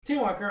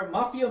Walker,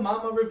 Mafia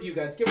Mama review,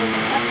 guys. Get ready to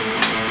action.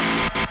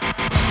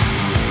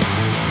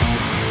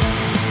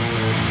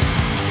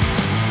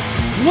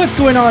 What's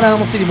going on,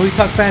 Animal City Movie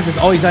Talk fans? As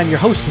always, I'm your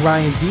host,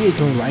 Ryan D.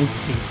 aka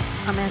Ryan16.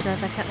 Amanda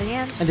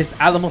Beckett-Leanne. And this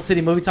Alamo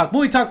City Movie Talk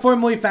for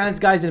movie fans,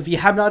 guys. And if you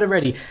have not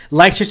already,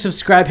 like, share,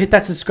 subscribe, hit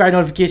that subscribe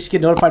notification,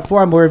 get notified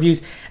for our more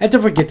reviews. And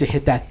don't forget to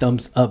hit that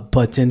thumbs up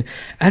button.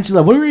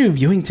 Angela, what are we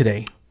reviewing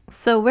today?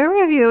 So we're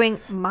reviewing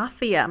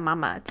Mafia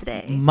Mama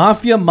today.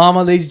 Mafia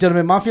Mama, ladies and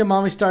gentlemen. Mafia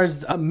Mama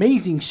stars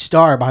amazing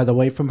star, by the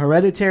way, from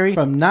Hereditary,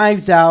 from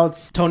Knives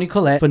Out, Toni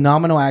Collette,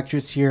 phenomenal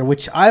actress here,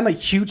 which I'm a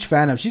huge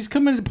fan of. She's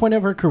coming to the point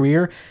of her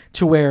career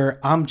to where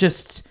I'm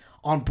just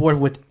on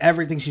board with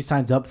everything she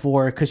signs up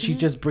for because she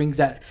just brings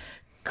that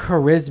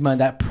charisma,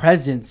 that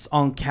presence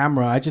on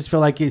camera. I just feel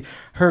like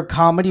her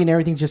comedy and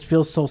everything just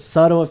feels so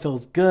subtle. It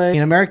feels good.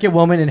 An American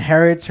woman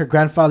inherits her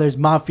grandfather's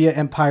mafia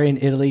empire in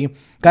Italy,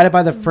 guided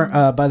by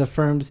the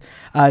firms.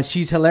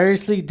 She's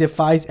hilariously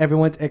defies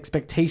everyone's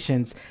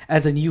expectations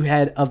as a new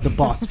head of the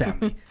Boss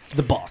family.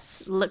 The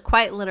boss.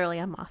 Quite literally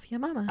a Mafia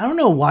Mama. I don't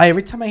know why.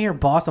 Every time I hear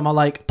boss, I'm all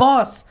like,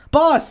 boss.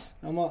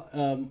 I'm all,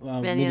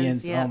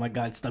 Minions. Yeah. Oh my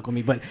God, it stuck with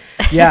me. But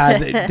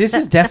yeah, this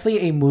is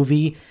definitely a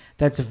movie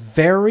that's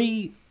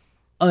very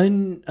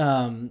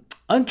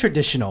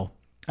untraditional,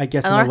 I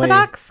guess,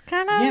 unorthodox,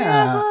 kind of.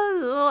 Yeah. A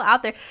little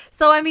out there.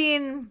 So, I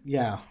mean,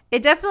 yeah,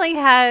 it definitely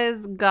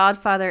has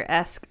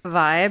Godfather-esque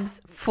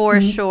vibes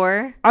for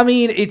sure. I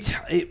mean, it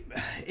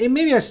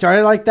maybe I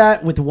started like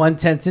that with one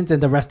sentence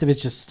and the rest of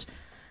it's just,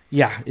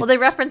 yeah. Well, they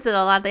reference it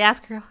a lot. They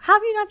ask her,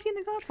 have you not seen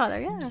The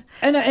Godfather? Yeah.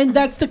 And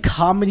that's the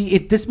comedy.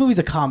 This movie's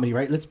a comedy,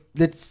 right? Let's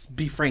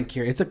be frank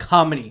here. It's a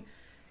comedy.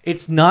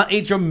 It's not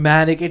a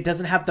dramatic. It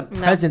doesn't have the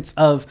presence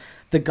of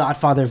the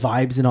Godfather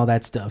vibes and all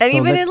that stuff. And so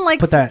even let's in like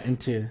put that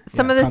into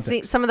some of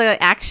the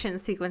action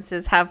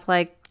sequences have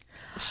like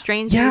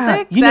strange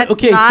music.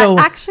 That's not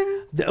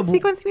action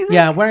sequence music.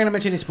 Yeah, we're not gonna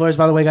mention any spoilers,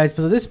 by the way, guys.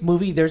 But so this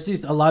movie,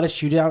 there's a lot of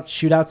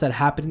shootouts that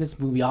happen in this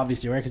movie,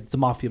 obviously, right? Because it's a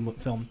mafia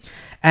film.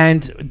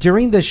 And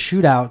during the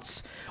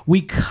shootouts,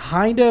 we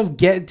kind of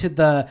get into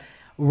the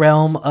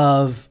realm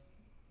of,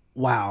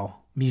 wow,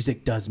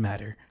 music does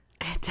matter.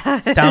 It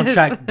does.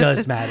 Soundtrack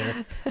does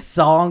matter.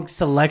 Song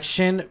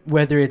selection,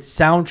 whether it's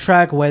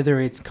soundtrack,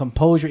 whether it's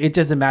composure, it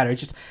doesn't matter.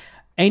 It's just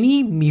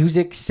any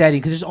music setting,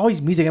 because there's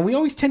always music, and we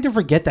always tend to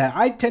forget that.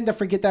 I tend to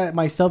forget that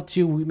myself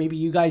too. Maybe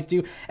you guys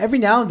do. Every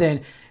now and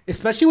then,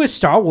 especially with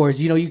Star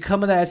Wars, you come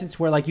to that essence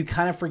where like you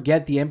kind of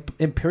forget the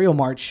Imperial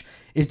March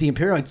is the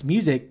Imperial. It's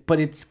music, but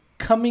it's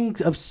coming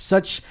of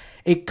such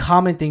a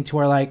common thing to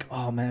where like,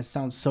 oh man, it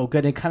sounds so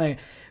good. It kind of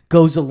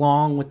goes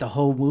along with the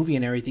whole movie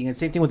and everything. And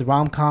same thing with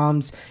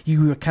rom-coms.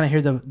 You kind of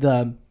hear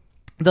the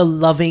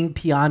loving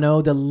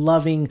piano, the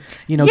loving,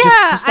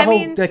 just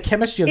the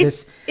chemistry of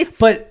this.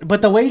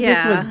 But the way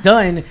this was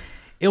done,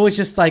 it was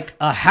just like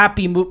a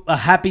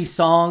happy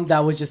song that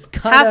was just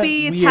kind of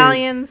happy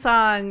Italian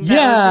song. That was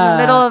in the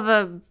middle of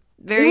a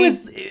very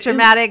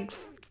dramatic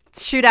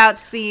shootout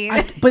scene.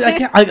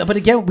 But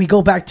again, we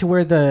go back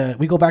to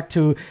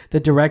the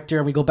director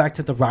and we go back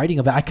to the writing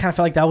of it. I kind of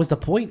felt like that was the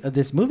point of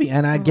this movie,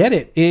 and I get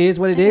it. It is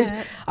what it is.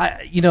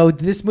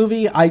 This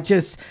movie,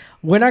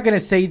 we're not gonna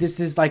say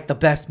this is like the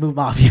best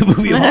mafia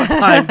movie of all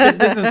time, because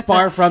this is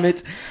far from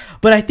it.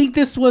 But I think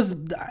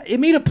it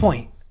made a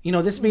point.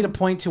 This made a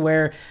point to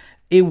where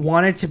it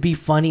wanted to be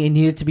funny. It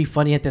needed to be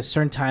funny at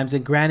certain times.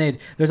 And granted,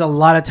 there's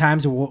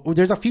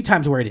a few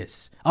times where it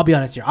is. I'll be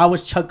honest here. I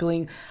was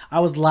chuckling.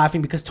 I was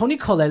laughing because Toni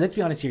Collette, let's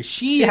be honest here.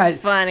 She's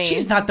funny.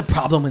 She's not the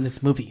problem in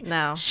this movie.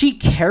 No. She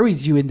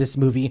carries you in this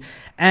movie.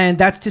 And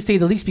that's to say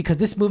the least, because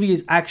this movie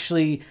is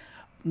actually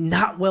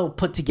not well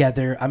put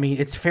together. I mean,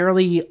 it's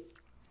fairly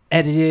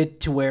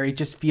edited to where it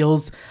just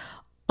feels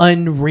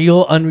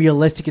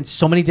unrealistic in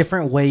so many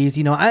different ways,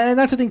 and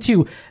that's the thing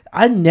too.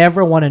 I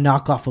never want to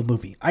knock off a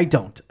movie. I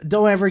don't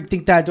ever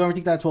think that. Don't ever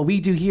think that's what we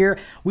do here.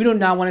 We do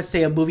not want to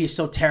say a movie is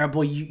so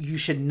terrible you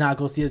should not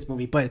go see this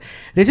movie. But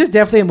this is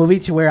definitely a movie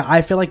to where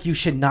I feel like you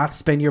should not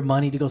spend your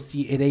money to go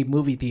see in a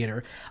movie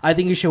theater. I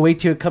think you should wait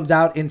till it comes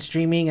out in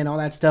streaming and all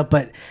that stuff.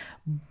 But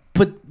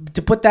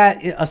to put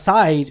that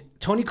aside,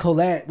 Toni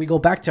Collette, we go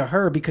back to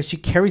her because she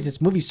carries this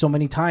movie so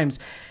many times.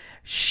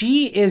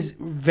 She's a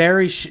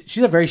very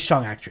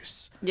strong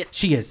actress. Yes,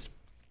 she is.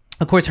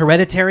 Of course,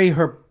 Hereditary,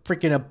 her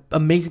freaking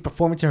amazing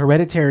performance in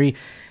Hereditary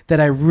that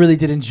I really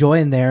did enjoy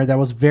in there. That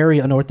was very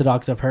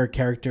unorthodox of her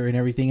character and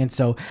everything. And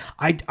so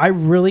I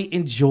really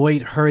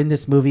enjoyed her in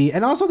this movie.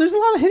 And also, there's a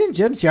lot of hidden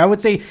gems here. I would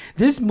say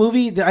this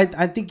movie,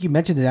 I think you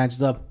mentioned it,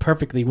 Angela,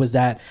 perfectly, was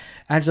that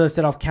Angela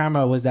said off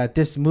camera was that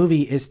this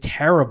movie is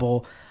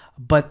terrible,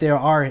 but there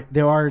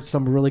are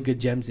some really good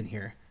gems in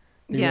here.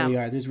 Really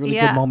are. There's really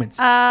good moments.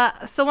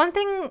 So one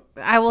thing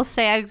I will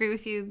say, I agree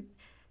with you.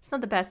 It's not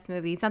the best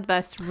movie. It's not the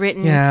best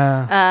written.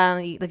 Yeah.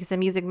 Like I said,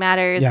 music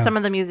matters. Yeah. Some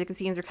of the music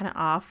scenes are kind of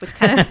off, which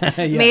kind of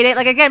made it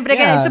again,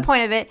 it's the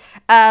point of it.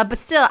 But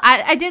still,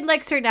 I did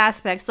like certain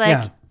aspects.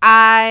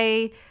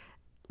 I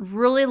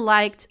really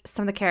liked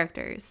some of the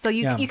characters. So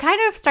you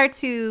kind of start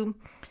to,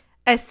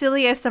 as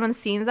silly as some of the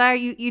scenes are,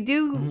 you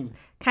do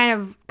kind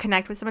of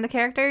connect with some of the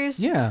characters.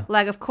 Yeah.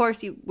 Like, of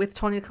course, with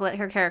Toni Collette,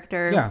 her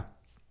character. Yeah.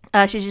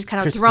 She's just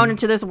kind of thrown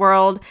into this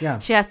world. Yeah.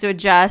 She has to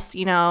adjust,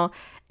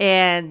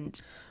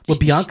 and... Well,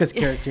 Bianca's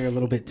character a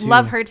little bit too.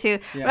 Love her too.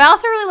 Yeah. But I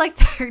also really liked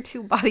her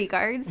 2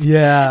 bodyguards.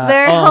 Yeah.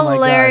 They're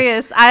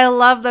hilarious. I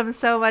love them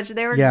so much.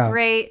 They were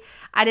great.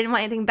 I didn't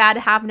want anything bad to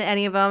happen to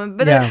any of them.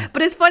 But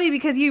but it's funny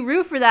because you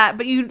root for that,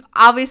 but you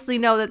obviously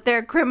know that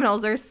they're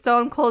criminals. They're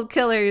stone cold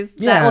killers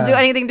that will do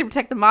anything to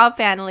protect the mob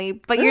family.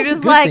 But you're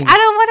just like, thing. I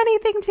don't want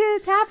anything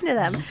to happen to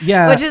them.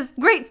 Yeah. Which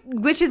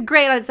is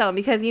great on its own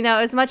because,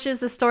 as much as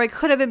the story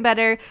could have been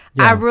better,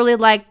 I really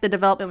liked the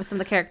development with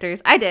some of the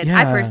characters. I did. Yeah.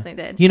 I personally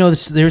did.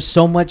 There's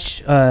so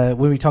much when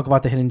we talk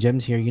about the hidden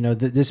gems here,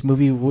 this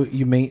movie,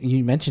 you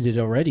mentioned it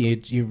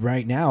already.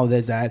 Right now,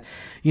 there's that,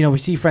 we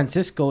see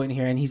Francisco in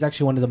here, and he's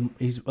actually one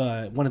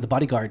of the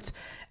bodyguards,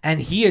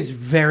 and he is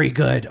very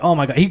good. Oh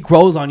my god, he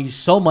grows on you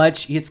so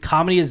much. His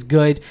comedy is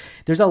good.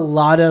 There's a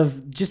lot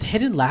of just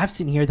hidden laughs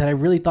in here that I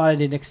really thought I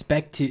didn't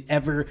expect to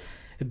ever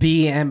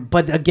be.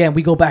 But again,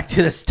 we go back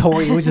to the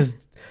story, which is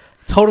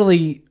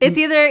totally it's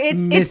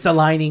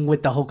misaligning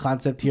with the whole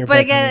concept here. But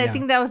again, I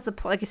think that was the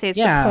point. Like you say, it's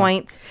the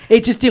point.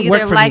 It just didn't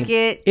work for me.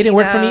 It didn't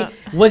work for me.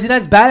 Was it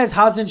as bad as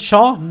Hobbs and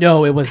Shaw?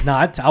 No, it was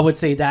not. I would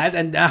say that.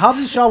 And Hobbs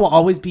and Shaw will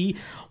always be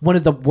one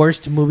of the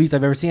worst movies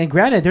I've ever seen. And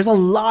granted, there's a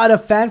lot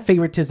of fan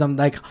favoritism.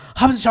 Like,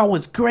 Hobbs and Shaw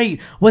was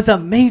great, was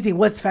amazing,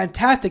 was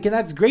fantastic, and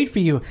that's great for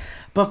you.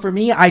 But for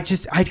me, I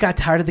got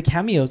tired of the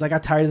cameos. I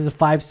got tired of the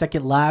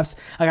 5-second laughs.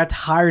 I got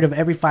tired of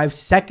every 5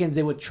 seconds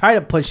they would try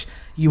to push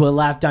you a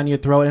laugh down your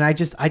throat, and I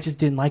just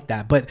didn't like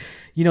that. But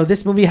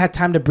this movie had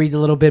time to breathe a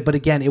little bit. But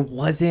again, it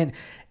wasn't.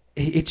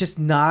 It's just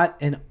not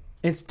an.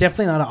 It's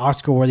definitely not an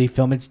Oscar-worthy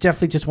film. It's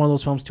definitely just one of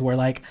those films to where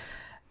like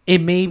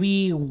it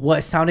maybe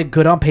what sounded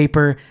good on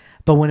paper,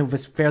 but when it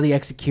was fairly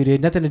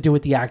executed, nothing to do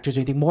with the actors or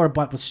anything, more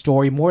about the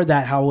story, more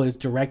that how it was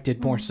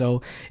directed, more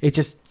so. It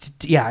just,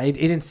 it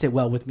didn't sit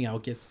well with me, I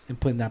would guess, and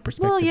put in that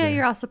perspective. Well, yeah,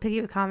 you're also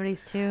picky with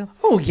comedies too.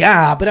 Oh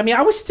yeah, but I mean,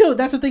 I was still.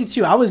 That's the thing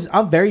too.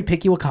 I'm very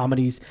picky with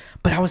comedies,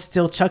 but I was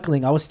still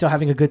chuckling. I was still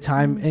having a good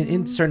time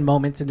in certain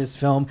moments in this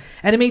film,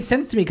 and it made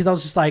sense to me because I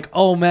was just like,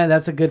 oh man,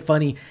 that's a good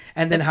funny.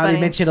 And then that's how funny.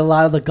 They mentioned a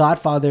lot of the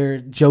Godfather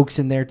jokes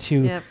in there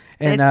too. Yep.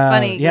 And, it's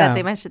funny that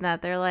they mentioned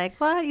that. They're like,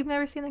 "What? You've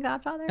never seen The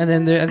Godfather?" And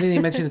then I think they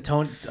mentioned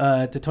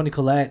to Toni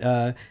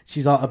Collette.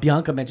 She's all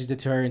Bianca mentions it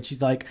to her, and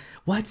she's like,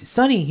 "What,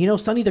 Sonny?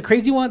 Sonny, the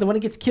crazy one, the one that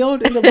gets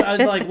killed." And I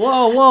was like,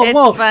 "Whoa!"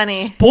 It's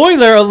funny.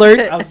 Spoiler alert!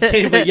 I was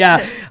kidding, but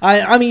yeah,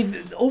 I mean,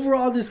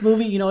 overall, this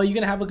movie, you're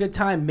gonna have a good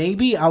time.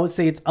 Maybe I would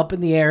say it's up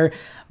in the air.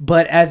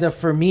 But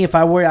for me, if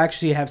I were to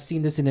actually have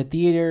seen this in a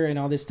theater and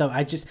all this stuff,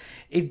 I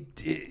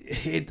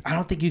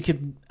don't think you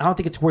could. I don't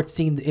think it's worth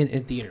seeing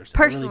in theaters.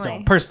 Personally, I really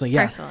don't. Personally,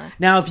 yeah.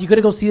 Now, if you're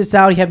gonna go see this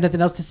out, you have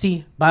nothing else to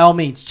see. By all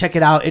means, check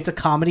it out. It's a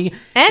comedy.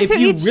 And if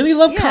you really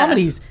love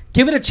comedies,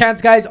 give it a chance,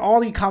 guys.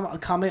 All you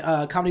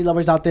comedy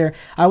lovers out there,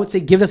 I would say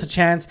give this a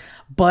chance.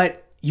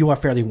 But you are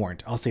fairly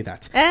warned. I'll say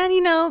that. And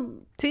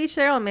to each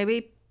their own.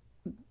 Maybe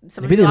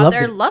people out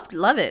there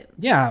love it.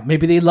 Yeah,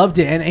 maybe they loved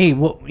it. And hey,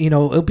 well,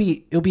 it'll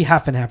be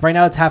half and half. Right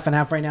now it's half and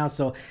half right now.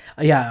 So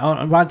yeah,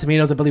 on Rotten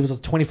Tomatoes, I believe it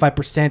was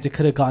 25%. It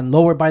could have gone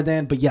lower by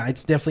then, but yeah,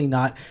 it's definitely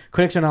not.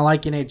 Critics are not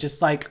liking it,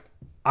 just like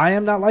I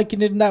am not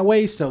liking it in that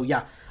way. So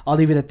yeah, I'll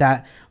leave it at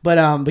that. But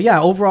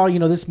yeah, overall,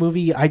 this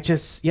movie, it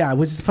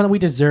was the fun that we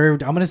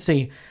deserved. I'm gonna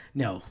say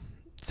no.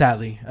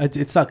 Sadly,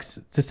 it sucks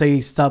to say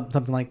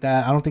something like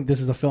that. I don't think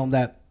this is a film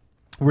that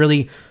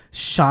really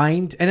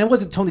shined, and it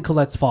wasn't Toni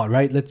Collette's fault,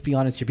 right? Let's be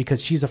honest here,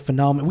 because she's a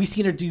phenomenon. We've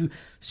seen her do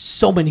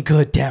so many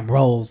good damn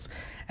roles,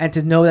 and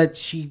to know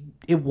that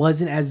it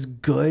wasn't as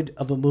good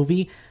of a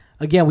movie.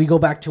 Again, we go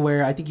back to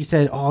where I think you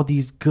said all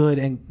these good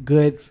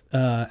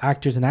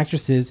actors and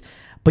actresses,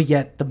 but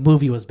yet the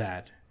movie was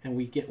bad.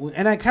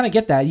 And I kind of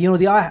get that.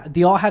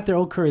 They all had their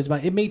own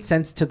charisma. It made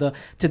sense to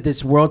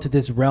this world, to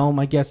this realm,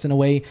 I guess, in a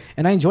way.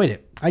 And I enjoyed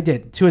it. I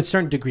did, to a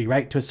certain degree,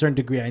 right? To a certain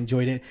degree, I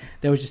enjoyed it.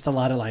 There was just a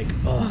lot of like,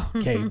 oh,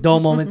 okay, dull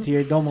moments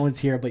here, dull moments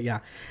here. But yeah,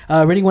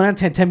 rating 1 out of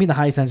 10, 10 being the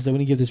highest. So I'm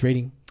gonna give this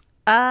rating.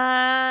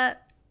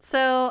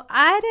 So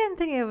I didn't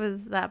think it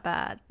was that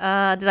bad.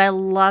 Did I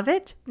love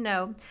it?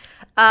 No.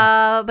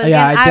 But again,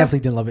 I definitely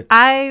didn't love it.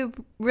 I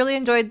really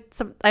enjoyed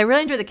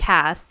the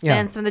cast,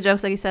 and some of the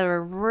jokes, like you said,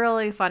 were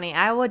really funny.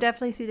 I would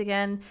definitely see it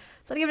again.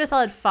 So I'd give it a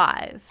solid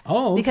 5.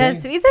 Oh, okay.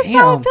 Because it's a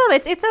solid film.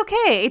 It's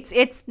okay.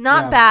 It's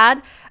not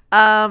bad.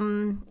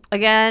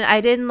 Again, I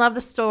didn't love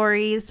the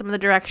story, some of the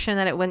direction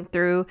that it went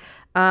through.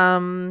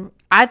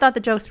 I thought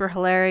the jokes were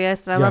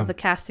hilarious, and I love the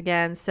cast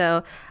again.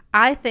 So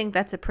I think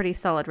that's a pretty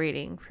solid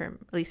rating,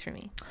 at least for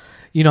me.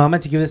 I'm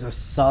meant to give this a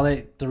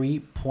solid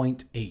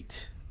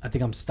 3.8. I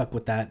think I'm stuck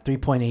with that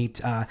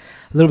 3.8. A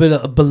little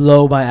bit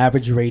below my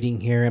average rating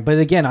here. But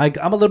again, I'm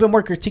a little bit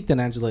more critique than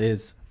Angela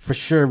is. For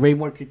sure, way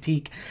more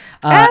critique,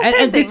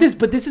 and this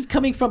is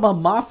coming from a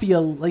Mafia.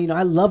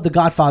 I love The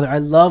Godfather. I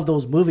love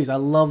those movies. I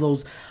love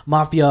those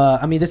Mafia.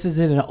 I mean, this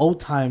isn't an old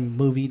time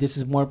movie. This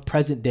is more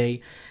present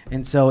day,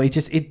 and so it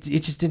just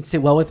didn't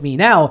sit well with me.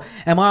 Now,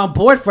 am I on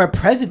board for a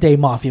present day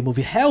Mafia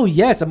movie? Hell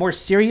yes, a more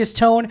serious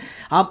tone.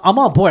 I'm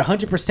on board,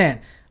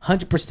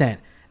 100%.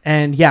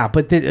 And yeah,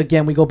 but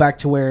again, we go back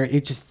to where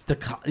it's just the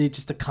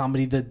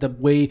comedy, the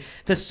way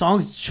the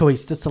song's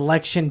choice, the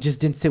selection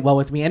just didn't sit well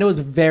with me, and it was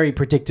very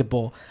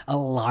predictable a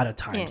lot of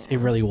times. Yeah.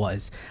 It really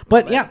was.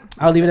 But yeah,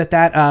 I'll leave it at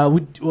that.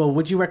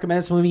 Would you recommend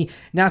this movie?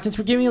 Now, since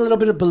we're giving a little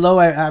bit of below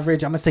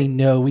average, I'm gonna say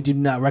no. We do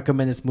not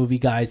recommend this movie,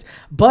 guys.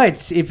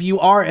 But if you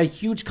are a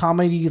huge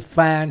comedy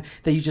fan,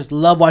 that you just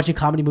love watching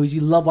comedy movies,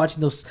 you love watching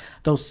those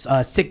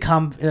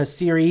sitcom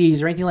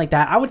series or anything like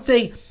that, I would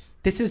say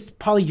this is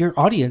probably your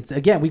audience.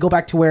 Again, we go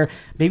back to where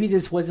maybe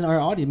this wasn't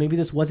our audience. Maybe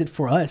this wasn't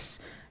for us,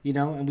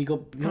 and we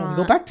go, we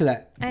go back to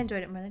that. I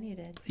enjoyed it more than you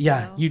did. So.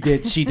 Yeah, you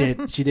did. She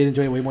did. She did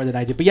enjoy it way more than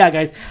I did. But yeah,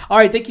 guys. All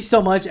right. Thank you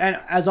so much. And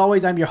as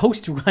always, I'm your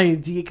host,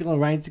 Ryan D.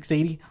 Ryan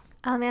 680.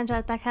 I'm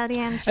Angela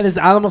And this is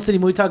Alamo City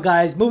Movie Talk,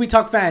 guys. Movie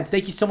Talk fans,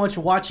 thank you so much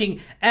for watching.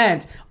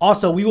 And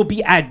also, we will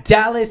be at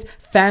Dallas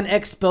Fan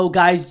Expo,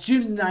 guys,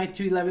 June 9th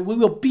to 11th. We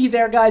will be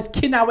there, guys.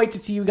 Cannot wait to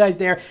see you guys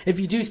there. If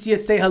you do see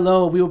us, say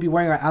hello. We will be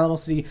wearing our Alamo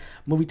City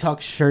Movie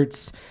Talk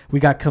shirts we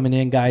got coming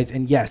in, guys.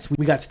 And yes,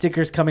 we got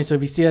stickers coming. So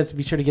if you see us,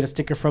 be sure to get a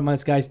sticker from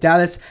us, guys.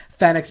 Dallas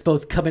Fan Expo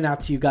is coming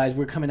out to you guys.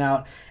 We're coming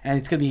out, and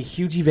it's going to be a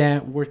huge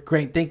event. We're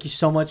great. Thank you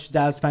so much,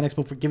 Dallas Fan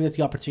Expo, for giving us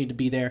the opportunity to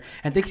be there.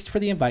 And thanks for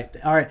the invite.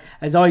 All right.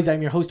 As always,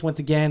 I'm your host once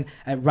again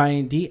at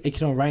Ryan D.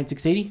 aka Ryan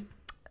 680.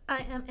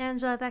 I am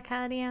Angela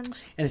And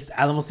it's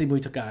Alamo City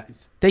Movie Talk,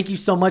 guys. Thank you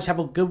so much. Have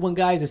a good one,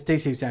 guys. And stay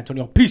safe, San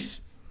Antonio. Peace.